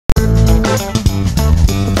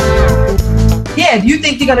yeah, if you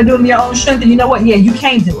think you're going to do it in your own strength, then you know what? Yeah, you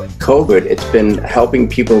can do it. COVID, it's been helping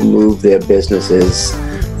people move their businesses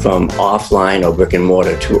from offline or brick and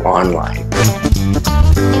mortar to online.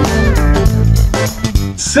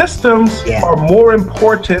 Systems are more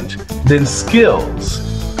important than skills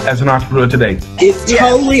as an entrepreneur today. It's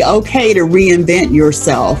totally okay to reinvent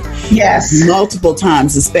yourself multiple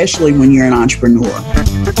times, especially when you're an entrepreneur.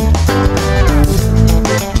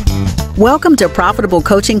 Welcome to Profitable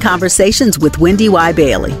Coaching Conversations with Wendy Y.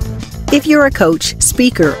 Bailey. If you're a coach,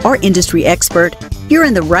 speaker, or industry expert, you're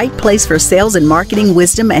in the right place for sales and marketing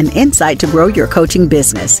wisdom and insight to grow your coaching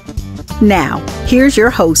business. Now, here's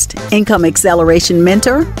your host, Income Acceleration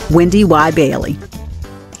Mentor, Wendy Y. Bailey.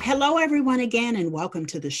 Hello, everyone, again, and welcome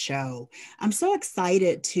to the show. I'm so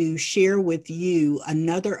excited to share with you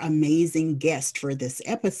another amazing guest for this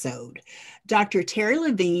episode. Dr. Terri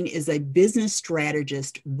Levine is a business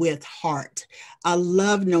strategist with heart. I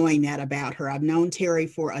love knowing that about her. I've known Terri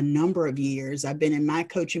for a number of years. I've been in my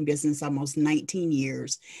coaching business almost 19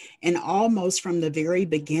 years, and almost from the very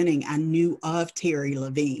beginning, I knew of Terri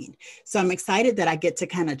Levine. So I'm excited that I get to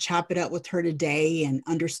kind of chop it up with her today and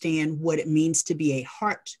understand what it means to be a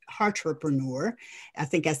heartrepreneur. I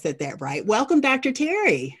think I said that right. Welcome, Dr.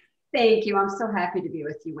 Terri. Thank you. I'm so happy to be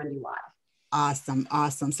with you, Wendy Y. Awesome.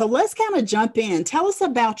 Awesome. So let's kind of jump in. Tell us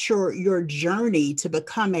about your journey to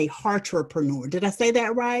become a heartrepreneur. Did I say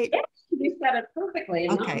that right? Yes, you said it perfectly.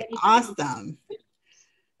 Okay. Awesome.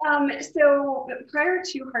 So prior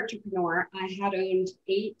to Heartrepreneur, I had owned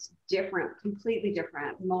 8 completely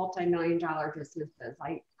different multi-million-dollar businesses.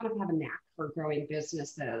 I kind of have a knack for growing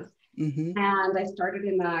businesses. Mm-hmm. And I started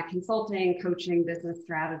in the consulting, coaching, business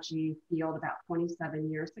strategy field about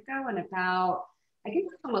 27 years ago. And I think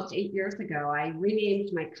it's almost 8 years ago, I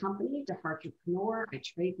renamed my company to Heartrepreneur. I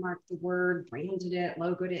trademarked the word, branded it,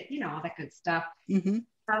 logoed it, all that good stuff. Mm-hmm.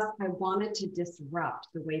 Because I wanted to disrupt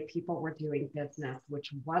the way people were doing business,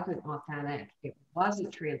 which wasn't authentic, it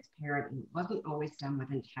wasn't transparent, and it wasn't always done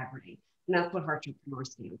with integrity. And that's what Heartrepreneur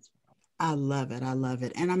stands for. I love it. I love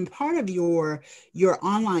it. And I'm part of your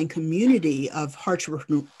online community of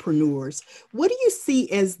heartrepreneurs. What do you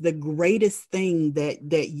see as the greatest thing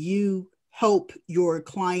that you help your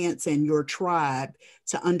clients and your tribe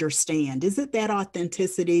to understand? Is it that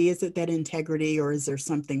authenticity? Is it that integrity? Or is there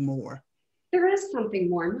something more? There is something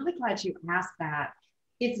more. I'm really glad you asked that.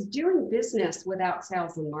 It's doing business without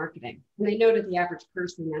sales and marketing. And I know to the average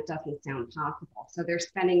person that doesn't sound possible. So they're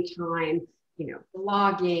spending time,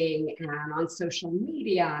 blogging and on social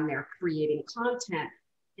media, and they're creating content.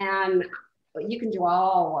 And you can do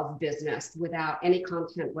all of business without any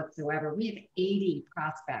content whatsoever. We have 80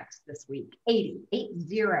 prospects this week, 80.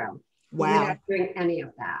 Wow. Without doing any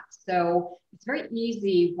of that. So it's very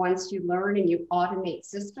easy once you learn and you automate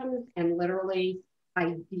systems, and literally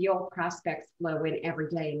ideal prospects flow in every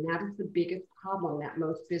day. And that is the biggest problem that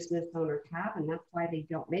most business owners have. And that's why they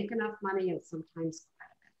don't make enough money and sometimes.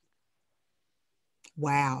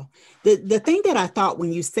 Wow. The thing that I thought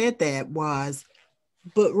when you said that was,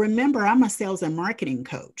 but remember, I'm a sales and marketing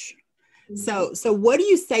coach. Mm-hmm. So what do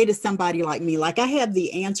you say to somebody like me? Like, I have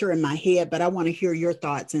the answer in my head, but I want to hear your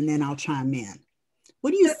thoughts and then I'll chime in.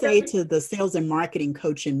 What do you say to the sales and marketing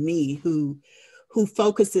coach in me who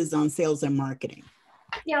focuses on sales and marketing?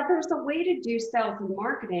 Yeah, there's a way to do sales and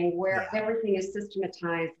marketing where everything is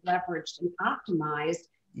systematized, leveraged, and optimized,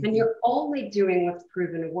 and you're only doing what's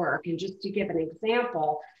proven to work. And just to give an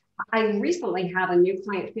example, I recently had a new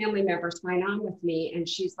client family member sign on with me, and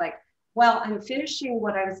she's like, well, I'm finishing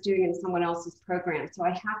what I was doing in someone else's program. So I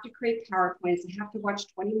have to create PowerPoints. I have to watch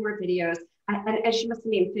 20 more videos. And she must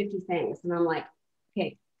have named 50 things. And I'm like,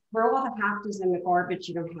 okay, throw all the have tos in the garbage.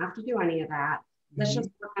 You don't have to do any of that. Let's just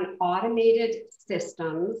work on automated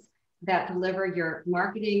systems that deliver your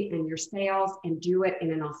marketing and your sales and do it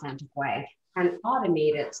in an authentic way and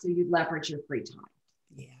automate it so you leverage your free time.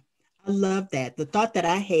 Yeah. I love that. The thought that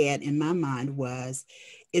I had in my mind was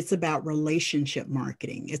it's about relationship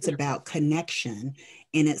marketing. It's about connection,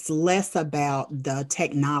 and it's less about the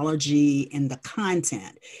technology and the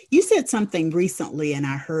content. You said something recently and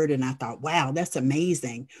I heard and I thought, wow, that's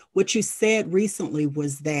amazing. What you said recently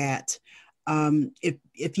was that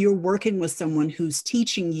if you're working with someone who's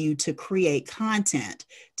teaching you to create content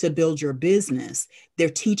to build your business, they're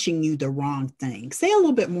teaching you the wrong thing. Say a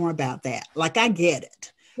little bit more about that. Like, I get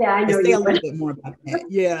it. Yeah, I know. Say a little bit more about that.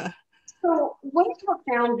 Yeah. So what I have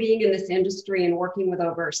found being in this industry and working with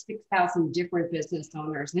over 6,000 different business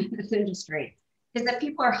owners in this industry is that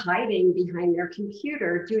people are hiding behind their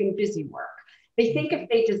computer doing busy work. They think if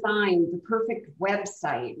they design the perfect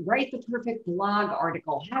website, write the perfect blog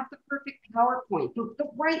article, have the perfect PowerPoint, the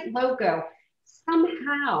right logo,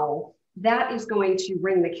 somehow that is going to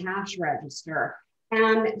ring the cash register.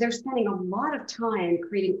 And they're spending a lot of time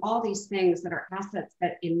creating all these things that are assets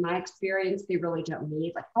that, in my experience, they really don't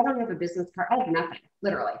need. Like, I don't have a business card. I have nothing,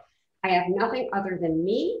 literally. I have nothing other than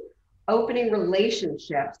me opening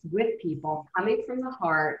relationships with people, coming from the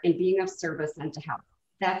heart and being of service and to help.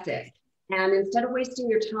 That's it. And instead of wasting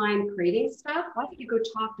your time creating stuff, why don't you go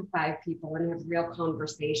talk to 5 people and have real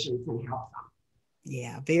conversations and help them?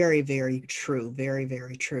 Yeah, very, very true. Very,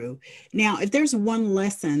 very true. Now, if there's one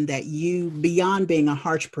lesson that you, beyond being a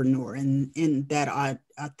heartrepreneur and in that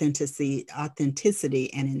authenticity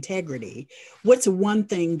and integrity, what's one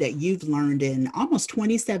thing that you've learned in almost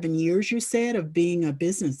 27 years, you said, of being a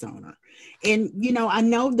business owner? And, you know, I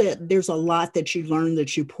know that there's a lot that you learned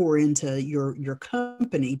that you pour into your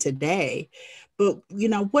company today, but, you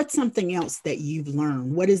know, what's something else that you've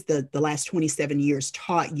learned? What is the last 27 years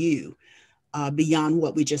taught you? Beyond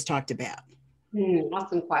what we just talked about?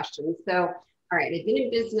 Awesome question. So, all right, I've been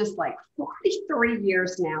in business like 43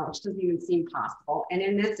 years now, which doesn't even seem possible. And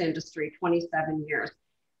in this industry, 27 years.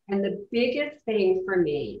 And the biggest thing for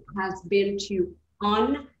me has been to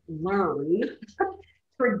unlearn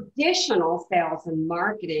traditional sales and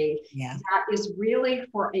marketing that is really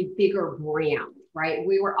for a bigger brand, right?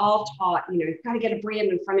 We were all taught, you know, you've got to get a brand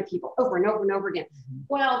in front of people over and over and over again.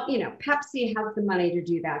 Well, you know, Pepsi has the money to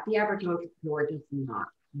do that. The average entrepreneur does not.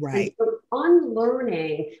 Right. And so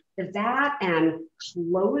unlearning that and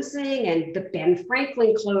closing and the Ben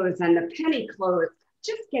Franklin close and the penny close,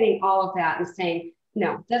 just getting all of that and saying,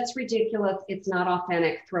 no, that's ridiculous. It's not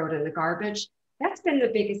authentic. Throw it in the garbage. That's been the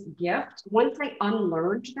biggest gift. Once I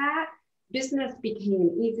unlearned that, business became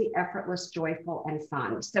easy, effortless, joyful, and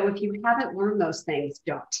fun. So if you haven't learned those things,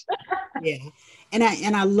 don't. Yeah. And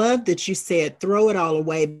I love that you said, throw it all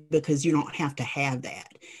away because you don't have to have that.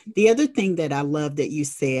 The other thing that I love that you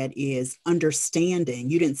said is understanding.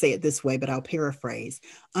 You didn't say it this way, but I'll paraphrase.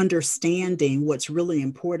 Understanding what's really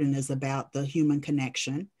important is about the human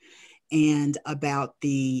connection and about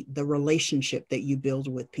the relationship that you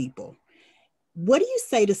build with people. What do you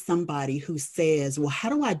say to somebody who says, well, how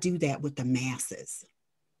do I do that with the masses?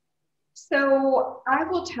 So I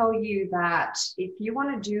will tell you that if you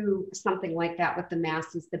want to do something like that with the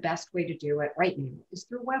masses, the best way to do it right now is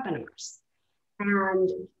through webinars. And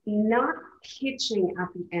not pitching at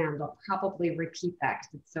the end. I'll probably repeat that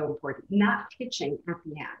because it's so important. Not pitching at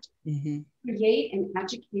the end. Mm-hmm. Create an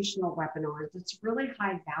educational webinar that's really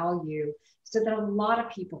high value so that a lot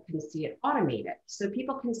of people can see it. Automate it so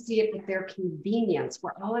people can see it at their convenience.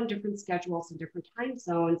 We're all on different schedules and different time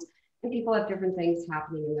zones, and people have different things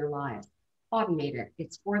happening in their lives. Automate it.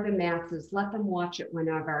 It's for the masses. Let them watch it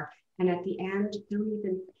whenever. And at the end, don't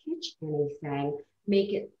even pitch anything.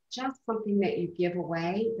 Make it just something that you give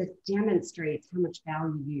away that demonstrates how much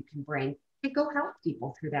value you can bring, and go help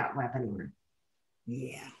people through that webinar.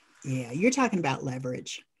 Yeah. You're talking about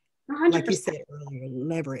leverage. 100%. Like you said earlier,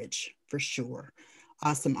 leverage for sure.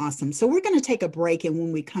 Awesome. So we're going to take a break. And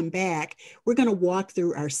when we come back, we're going to walk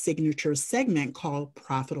through our signature segment called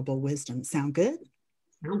Profitable Wisdom. Sound good?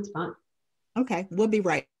 Sounds fun. Okay. We'll be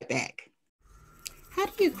right back. How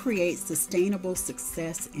do you create sustainable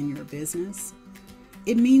success in your business?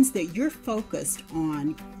 It means that you're focused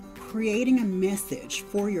on creating a message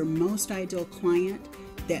for your most ideal client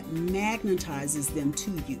that magnetizes them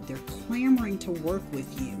to you. They're clamoring to work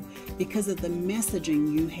with you because of the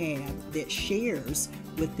messaging you have that shares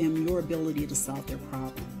with them your ability to solve their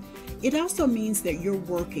problem. It also means that you're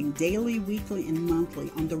working daily, weekly, and monthly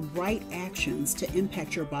on the right actions to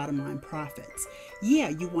impact your bottom line profits. Yeah,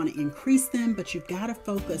 you want to increase them, but you've got to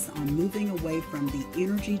focus on moving away from the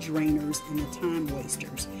energy drainers and the time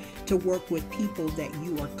wasters to work with people that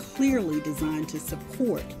you are clearly designed to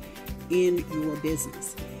support in your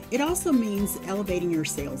business. It also means elevating your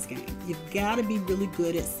sales game. You've got to be really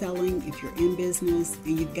good at selling if you're in business,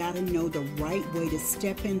 and you've got to know the right way to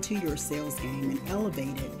step into your sales game and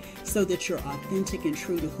elevate it so that you're authentic and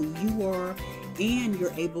true to who you are, and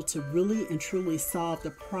you're able to really and truly solve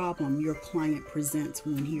the problem your client presents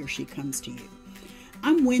when he or she comes to you.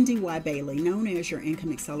 I'm Wendy Y. Bailey, known as your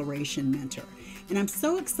Income Acceleration Mentor. And I'm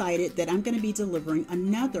so excited that I'm going to be delivering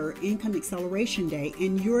another Income Acceleration Day,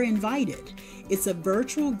 and you're invited. It's a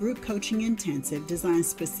virtual group coaching intensive designed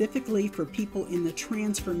specifically for people in the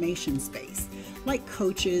transformation space, like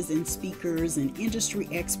coaches and speakers and industry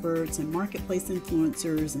experts and marketplace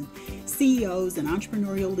influencers and CEOs and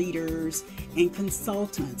entrepreneurial leaders and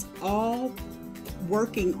consultants, all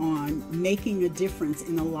working on making a difference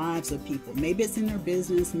in the lives of people. Maybe it's in their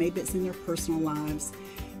business, maybe it's in their personal lives.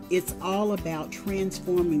 It's all about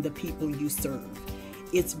transforming the people you serve.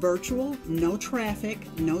 It's virtual, no traffic,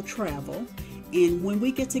 no travel, And when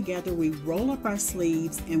we get together, we roll up our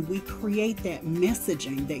sleeves and we create that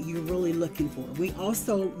messaging that you're really looking for. We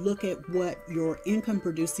also look at what your income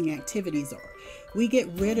producing activities are. We get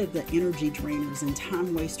rid of the energy drainers and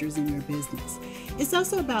time wasters in your business. It's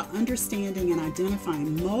also about understanding and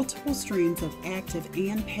identifying multiple streams of active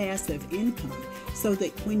and passive income so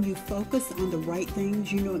that when you focus on the right things,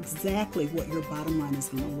 you know exactly what your bottom line is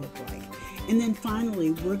going to look like. And then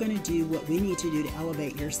finally, we're going to do what we need to do to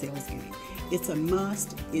elevate your sales game. It's a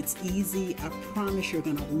must. It's easy. I promise you're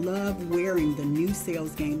going to love wearing the new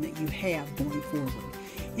sales game that you have going forward.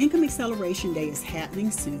 Income Acceleration Day is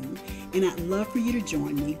happening soon, and I'd love for you to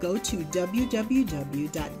join me. Go to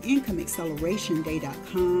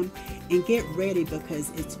www.incomeaccelerationday.com and get ready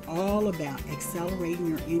because it's all about accelerating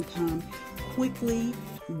your income quickly,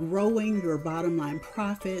 growing your bottom line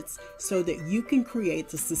profits so that you can create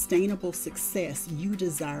the sustainable success you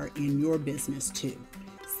desire in your business too.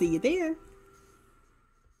 See you there.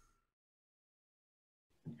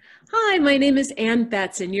 Hi, my name is Ann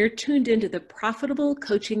Betts, and you're tuned into the Profitable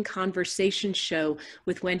Coaching Conversation Show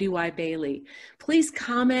with Wendy Y. Bailey. Please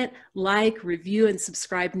comment, like, review, and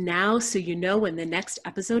subscribe now so you know when the next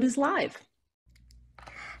episode is live.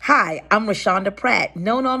 Hi, I'm Rashonda Pratt,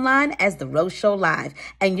 known online as The Rose Show Live,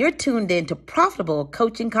 and you're tuned in to Profitable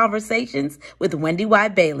Coaching Conversations with Wendy Y.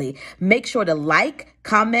 Bailey. Make sure to like,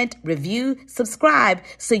 comment, review, subscribe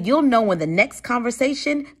so you'll know when the next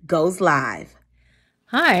conversation goes live.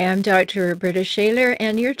 Hi, I'm Dr. Roberta Shaler,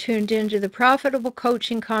 and you're tuned into the Profitable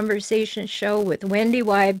Coaching Conversation Show with Wendy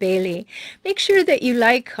Y. Bailey. Make sure that you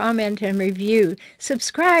like, comment, and review.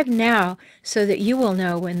 Subscribe now so that you will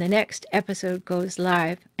know when the next episode goes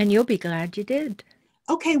live, and you'll be glad you did.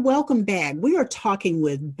 Okay, welcome back. We are talking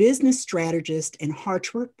with business strategist and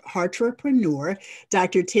heartrepreneur,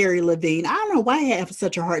 Dr. Terri Levine. I don't know why I have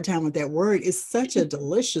such a hard time with that word. It's such a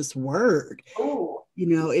delicious word. Oh. You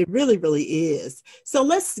know, it really, really is. So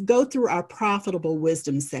let's go through our profitable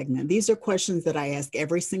wisdom segment. These are questions that I ask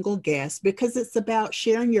every single guest because it's about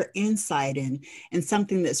sharing your insight and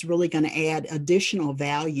something that's really going to add additional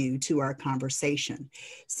value to our conversation.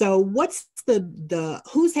 So what's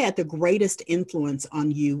who's had the greatest influence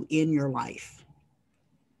on you in your life?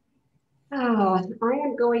 Oh, I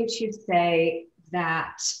am going to say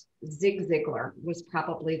that Zig Ziglar was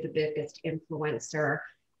probably the biggest influencer.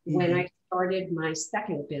 When I started my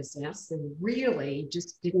second business and really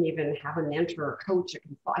just didn't even have a mentor or coach,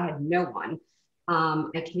 I had no one.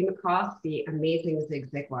 I came across the amazing Zig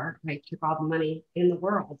Ziglar. I took all the money in the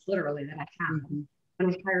world, literally, that I had, and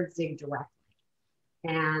I hired Zig directly.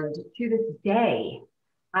 And to this day,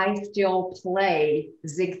 I still play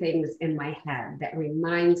Zig things in my head that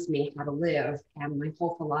reminds me how to live. And my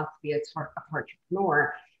whole philosophy as a heartrepreneur,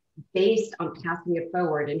 based on passing it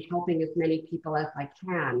forward and helping as many people as I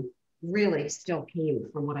can, really still came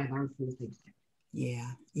from what I learned from Zig Ziglar.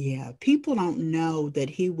 Yeah. People don't know that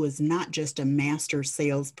he was not just a master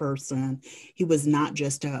salesperson. He was not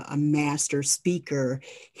just a master speaker.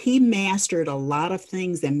 He mastered a lot of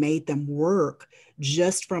things and made them work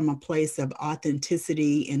just from a place of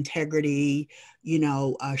authenticity, integrity,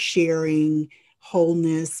 sharing,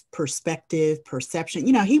 wholeness, perspective, perception.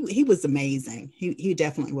 He was amazing. He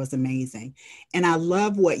definitely was amazing. And I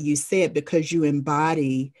love what you said because you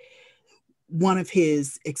embody one of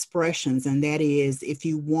his expressions, and that is, if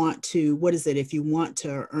you want to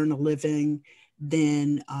earn a living,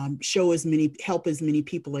 then help as many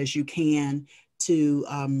people as you can to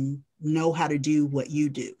know how to do what you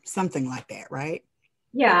do, something like that, right?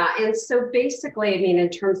 Yeah. And so basically, in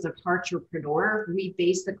terms of heartrepreneur, we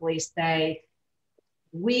basically say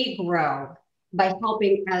we grow by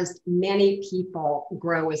helping as many people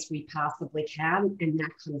grow as we possibly can. And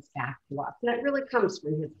that comes back to us. And that really comes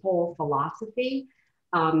from his whole philosophy,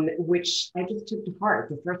 which I just took to heart.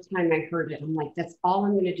 The first time I heard it, I'm like, that's all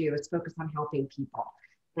I'm going to do is focus on helping people.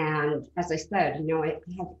 And as I said, I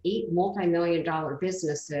have 8 multi-million-dollar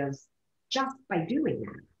businesses just by doing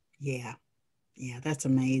that. Yeah, that's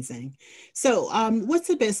amazing. So what's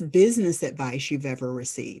the best business advice you've ever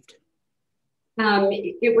received?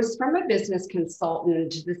 It was from a business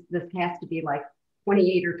consultant. This has to be like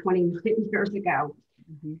 28 or 29 years ago,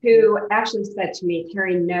 who actually said to me,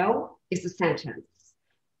 Terri, no is a sentence.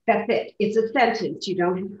 That's it. It's a sentence. You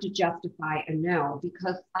don't have to justify a no,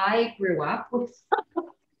 because I grew up with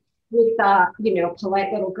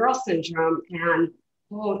polite little girl syndrome and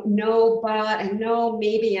no, but, and no,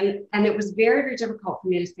 maybe. And it was very, very difficult for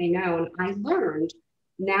me to say no. And I learned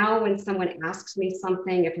now when someone asks me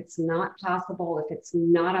something, if it's not possible, if it's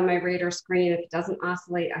not on my radar screen, if it doesn't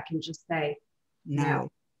oscillate, I can just say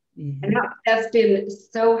no. And that's been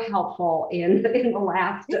so helpful in the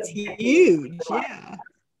last. It's huge. Yeah.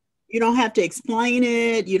 You don't have to explain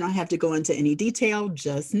it. You don't have to go into any detail.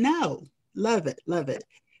 Just know. Love it. Love it.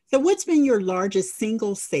 So what's been your largest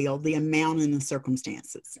single sale, the amount and the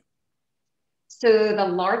circumstances? So the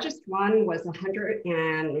largest one was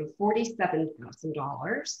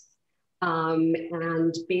 $147,000.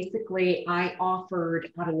 And basically I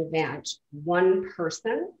offered at an event one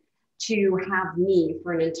person to have me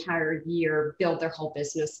for an entire year build their whole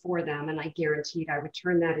business for them. And I guaranteed I would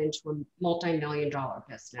turn that into a multi-million-dollar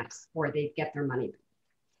business or they'd get their money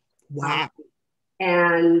back. Wow.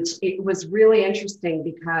 And it was really interesting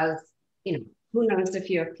because, who knows if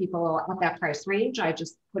you have people at that price range. I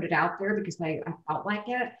just put it out there because I felt like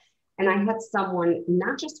it. And I had someone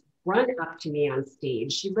not just run up to me on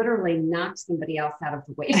stage, she literally knocked somebody else out of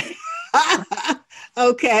the way.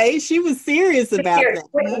 Okay, she was serious about that.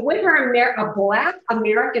 With her a black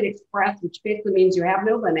American Express, which basically means you have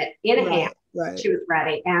no limit, in hand. Right. She was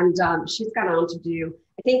ready. And she's gone on to do,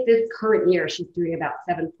 I think this current year, she's doing about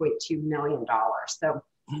 $7.2 million. So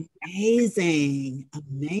amazing.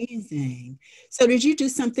 So did you do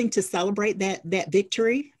something to celebrate that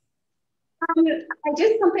victory? I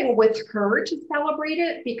did something with her to celebrate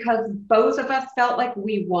it because both of us felt like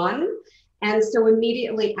we won. And so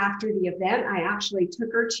immediately after the event, I actually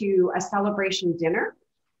took her to a celebration dinner.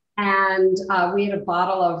 And we had a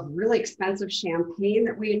bottle of really expensive champagne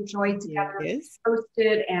that we enjoyed together. Yes.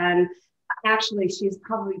 Hosted. And actually, she's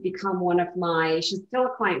probably become she's still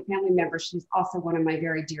a client family member. She's also one of my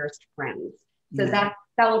very dearest friends. So that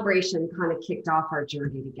celebration kind of kicked off our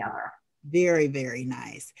journey together. Very, very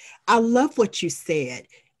nice. I love what you said.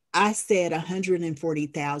 I said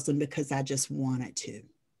 140,000 because I just wanted to.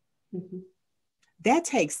 Mm-hmm. That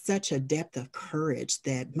takes such a depth of courage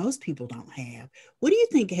that most people don't have. What do you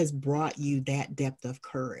think has brought you that depth of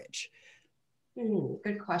courage?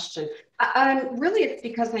 Good question. Really, it's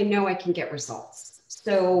because I know I can get results.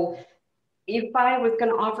 So if I was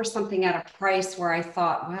going to offer something at a price where I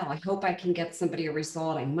thought, well, I hope I can get somebody a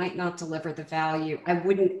result, I might not deliver the value, I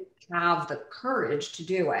wouldn't have the courage to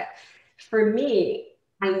do it. For me,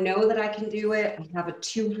 I know that I can do it. I have a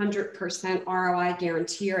 200% ROI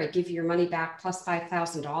guarantee, or I give you your money back plus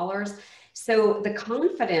 $5,000. So the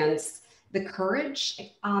confidence, the courage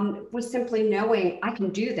was simply knowing I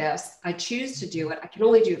can do this. I choose to do it. I can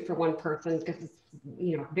only do it for one person because it's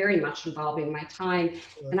very much involving my time.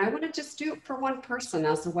 And I want to just do it for one person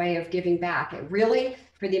as a way of giving back. It really,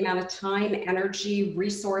 for the amount of time, energy,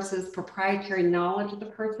 resources, proprietary knowledge that the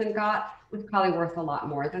person got, was probably worth a lot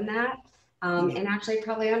more than that. And actually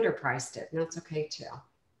probably underpriced it, and that's okay too.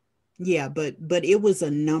 Yeah, but it was a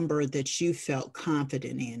number that you felt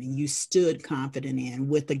confident in and you stood confident in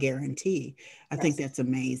with a guarantee. I think that's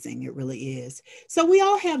amazing. It really is. So we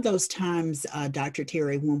all have those times, Dr.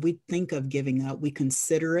 Terri, when we think of giving up, we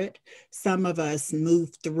consider it. Some of us move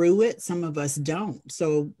through it, some of us don't.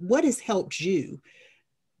 So what has helped you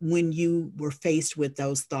when you were faced with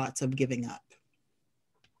those thoughts of giving up?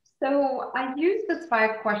 So I use this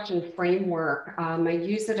 5-question framework. I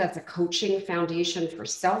use it as a coaching foundation for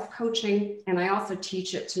self-coaching, and I also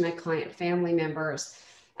teach it to my client family members.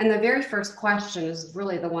 And the very first question is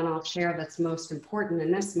really the one I'll share that's most important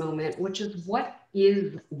in this moment, which is what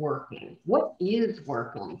is working? What is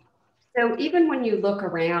working? So even when you look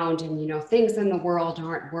around and, things in the world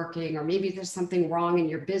aren't working, or maybe there's something wrong in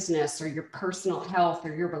your business or your personal health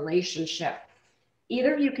or your relationship,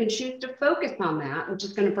 either you can choose to focus on that, which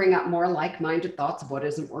is going to bring up more like-minded thoughts of what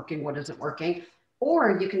isn't working,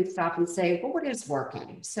 or you can stop and say, well, what is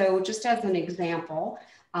working? So just as an example,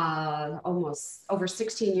 almost over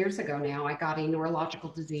 16 years ago now, I got a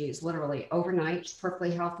neurological disease, literally overnight,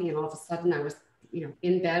 perfectly healthy. And all of a sudden I was,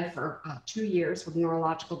 in bed for 2 years with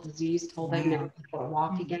neurological disease, told I'd never be able to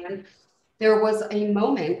walk again. There was a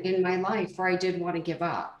moment in my life where I did want to give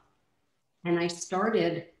up. And I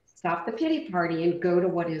started stop the pity party and go to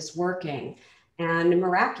what is working. And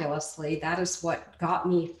miraculously, that is what got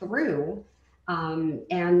me through.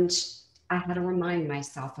 And I had to remind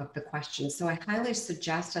myself of the question. So I highly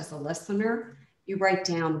suggest as a listener, you write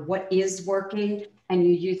down what is working and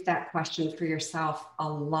you use that question for yourself a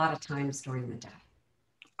lot of times during the day.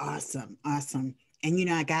 Awesome. Awesome. And,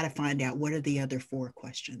 I got to find out what are the other 4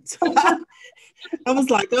 questions. I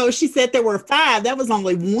was like, oh, she said there were 5. That was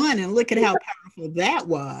only 1. And look at how powerful that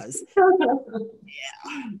was.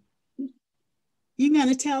 Yeah. You going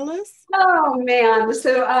to tell us? Oh, man.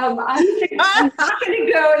 So I'm not going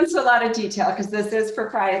to go into a lot of detail because this is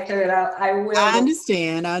proprietary. I will. I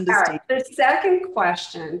understand. All right. The second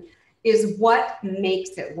question is what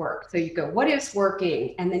makes it work. So you go, what is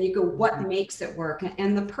working? And then you go, what makes it work?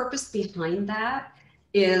 And the purpose behind that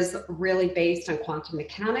is really based on quantum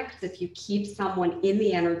mechanics. If you keep someone in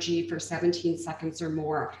the energy for 17 seconds or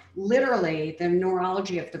more, literally the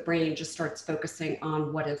neurology of the brain just starts focusing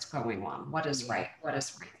on what is going on, what is right, what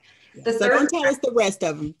is right. So don't tell us the rest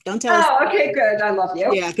of them. Don't tell us. Oh, okay, good. I love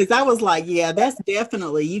you. Yeah, because I was like, yeah, that's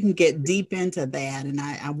definitely, you can get deep into that. And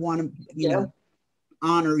I want to, you know,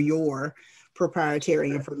 honor your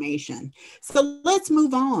proprietary information. So let's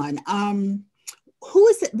move on. Who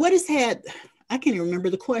is it? What has had, I can't even remember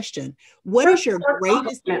the question. What is your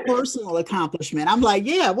greatest personal accomplishment? I'm like,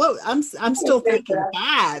 yeah, well, I'm still thinking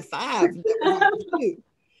five.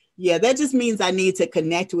 Yeah, that just means I need to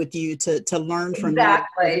connect with you to learn from your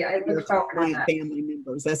client family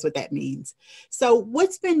members. That's what that means. So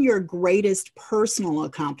what's been your greatest personal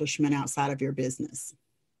accomplishment outside of your business?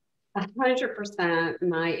 100%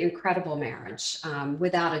 my incredible marriage,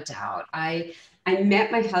 without a doubt. I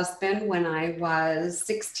met my husband when I was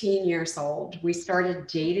 16 years old. We started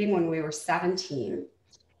dating when we were 17.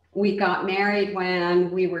 We got married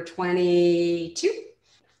when we were 22,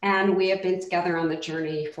 and we have been together on the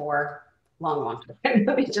journey for a long, long time.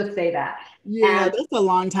 Let me just say that. Yeah, that's a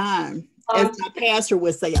long time. As my pastor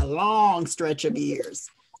would say, a long stretch of years.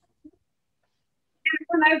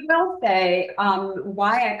 And I will say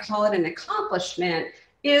why I call it an accomplishment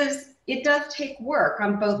is it does take work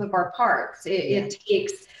on both of our parts. It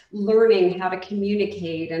takes learning how to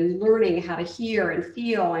communicate and learning how to hear and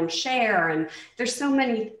feel and share. And there's so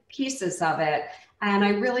many pieces of it. And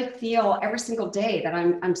I really feel every single day that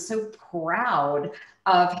I'm so proud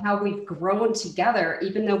of how we've grown together,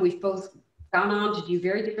 even though we've both gone on to do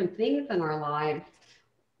very different things in our lives.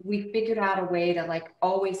 We figured out a way to like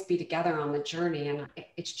always be together on the journey. And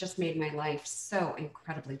it's just made my life so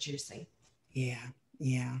incredibly juicy. Yeah.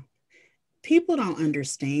 Yeah. People don't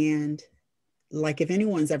understand, like if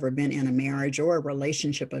anyone's ever been in a marriage or a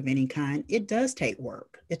relationship of any kind, it does take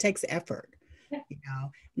work. It takes effort, you know,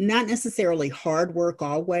 not necessarily hard work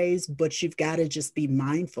always, but you've got to just be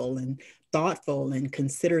mindful and thoughtful and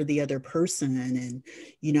consider the other person and,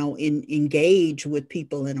 you know, engage with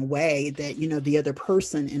people in a way that, you know, the other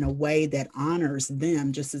person in a way that honors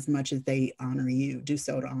them just as much as they honor you, do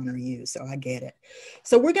so to honor you. So I get it.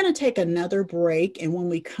 So we're going to take another break. And when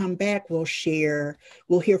we come back, we'll hear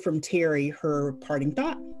from Terri, her parting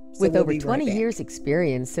thought. So With over 20 years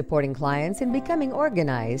experience supporting clients in becoming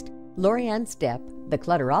organized, Lorianne Stepp, the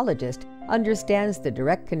clutterologist, understands the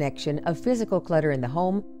direct connection of physical clutter in the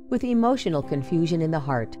home with emotional confusion in the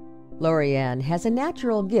heart. Lorianne has a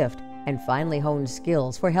natural gift and finely honed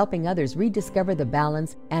skills for helping others rediscover the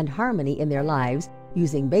balance and harmony in their lives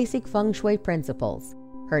using basic feng shui principles.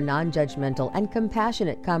 Her non-judgmental and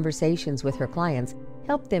compassionate conversations with her clients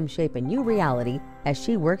help them shape a new reality as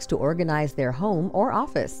she works to organize their home or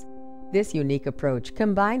office. This unique approach,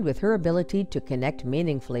 combined with her ability to connect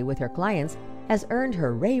meaningfully with her clients, has earned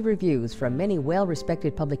her rave reviews from many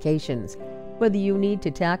well-respected publications. Whether you need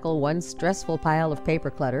to tackle one stressful pile of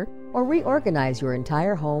paper clutter or reorganize your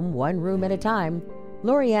entire home one room at a time,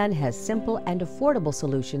 Lorianne has simple and affordable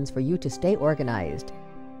solutions for you to stay organized.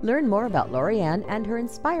 Learn more about Lorianne and her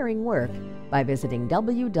inspiring work by visiting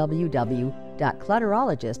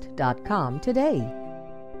www.clutterologist.com today.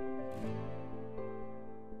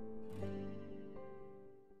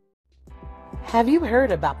 Have you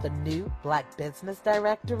heard about the new Black Business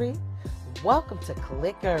Directory? Welcome to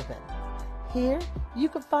Click Urban. Here, you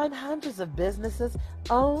can find hundreds of businesses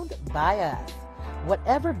owned by us.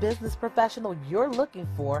 Whatever business professional you're looking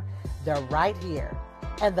for, they're right here.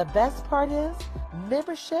 And the best part is,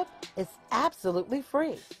 membership is absolutely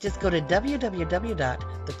free. Just go to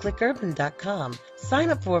www.theclickurban.com, sign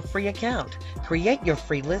up for a free account, create your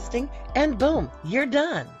free listing, and boom, you're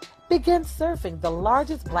done. Begin surfing the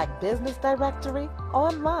largest Black business directory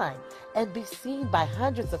online and be seen by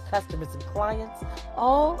hundreds of customers and clients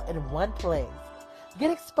all in one place.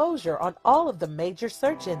 Get exposure on all of the major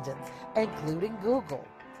search engines, including Google.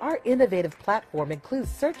 Our innovative platform includes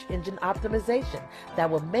search engine optimization that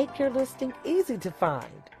will make your listing easy to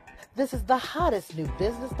find. This is the hottest new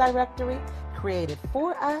business directory created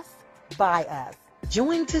for us, by us.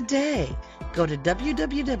 Join today. Go to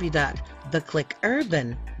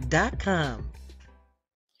www.theclickurban.com.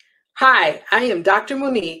 Hi, I am Dr.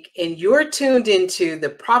 Monique, and you're tuned into the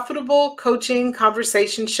Profitable Coaching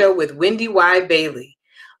Conversation Show with Wendy Y. Bailey.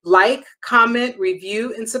 Like, comment,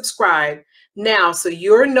 review, and subscribe now so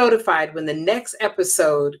you're notified when the next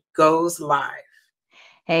episode goes live.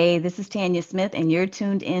 Hey, this is Tanya Smith, and you're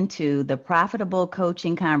tuned into the Profitable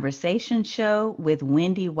Coaching Conversation Show with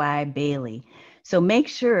Wendy Y. Bailey. So make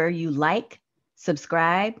sure you like,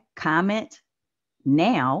 subscribe, comment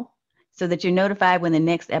now so that you're notified when the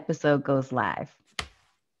next episode goes live.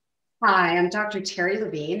 Hi, I'm Dr. Terri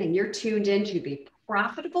Levine, and you're tuned into the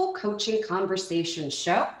Profitable Coaching Conversation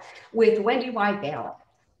Show with Wendy Y. Bailey.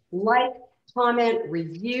 Like, comment,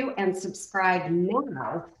 review, and subscribe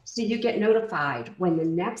now so you get notified when the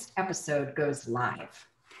next episode goes live.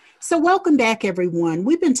 So welcome back, everyone.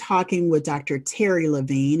 We've been talking with Dr. Terri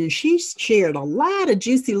Levine, and she's shared a lot of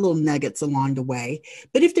juicy little nuggets along the way.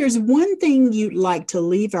 But if there's one thing you'd like to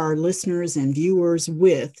leave our listeners and viewers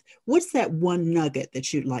with, what's that one nugget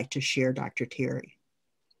that you'd like to share, Dr. Terri?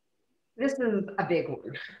 This is a big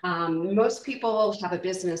one. Most people have a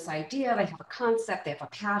business idea, they have a concept, they have a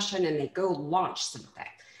passion, and they go launch something.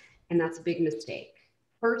 And that's a big mistake.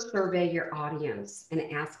 First, survey your audience and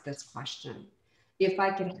ask this question. If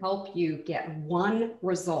I could help you get one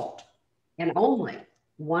result and only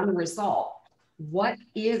one result, what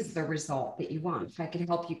is the result that you want? If I could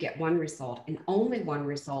help you get one result and only one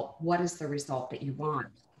result, what is the result that you want?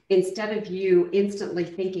 Instead of you instantly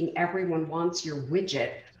thinking everyone wants your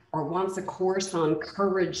widget or wants a course on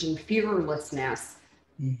courage and fearlessness,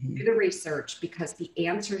 do the research, because the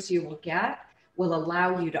answers you will get will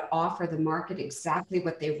allow you to offer the market exactly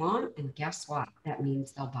what they want. And guess what? That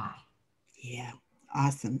means they'll buy. Yeah.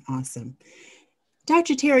 Awesome. Awesome.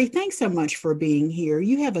 Dr. Terri, thanks so much for being here.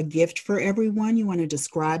 You have a gift for everyone. You want to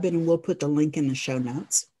describe it, and we'll put the link in the show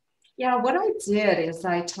notes. Yeah, what I did is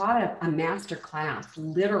I taught a master class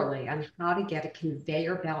literally on how to get a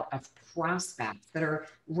conveyor belt of prospects that are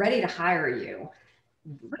ready to hire you.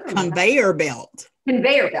 Conveyor belt.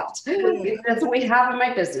 Conveyor belt. That's what we have in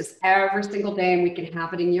my business every single day, and we can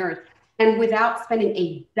have it in yours. And without spending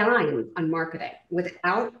a dime on marketing,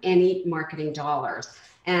 without any marketing dollars.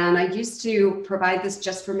 And I used to provide this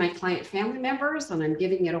just for my client family members, and I'm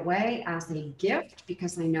giving it away as a gift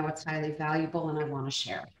because I know it's highly valuable and I want to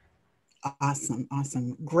share it. Awesome.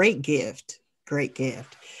 Awesome. Great gift. Great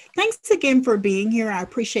gift. Thanks again for being here. I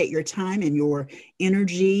appreciate your time and your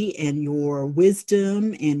energy and your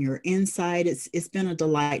wisdom and your insight. It's been a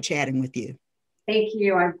delight chatting with you. Thank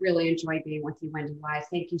you. I really enjoyed being with you, Wendy Y.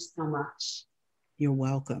 Thank you so much. You're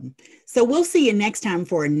welcome. So we'll see you next time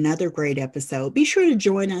for another great episode. Be sure to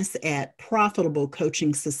join us at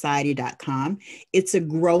profitablecoachingsociety.com. It's a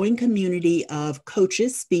growing community of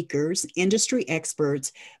coaches, speakers, industry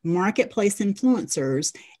experts, marketplace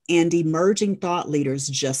influencers, and emerging thought leaders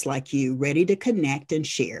just like you, ready to connect and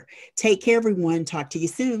share. Take care, everyone. Talk to you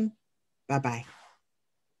soon. Bye-bye.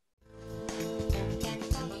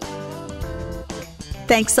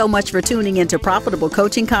 Thanks so much for tuning into Profitable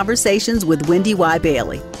Coaching Conversations with Wendy Y.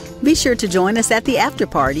 Bailey. Be sure to join us at the after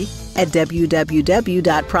party at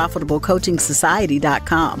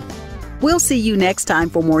www.profitablecoachingsociety.com. We'll see you next time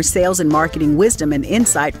for more sales and marketing wisdom and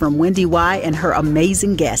insight from Wendy Y. and her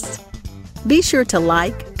amazing guests. Be sure to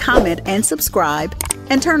like, comment, and subscribe,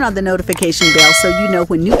 and turn on the notification bell so you know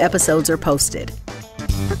when new episodes are posted.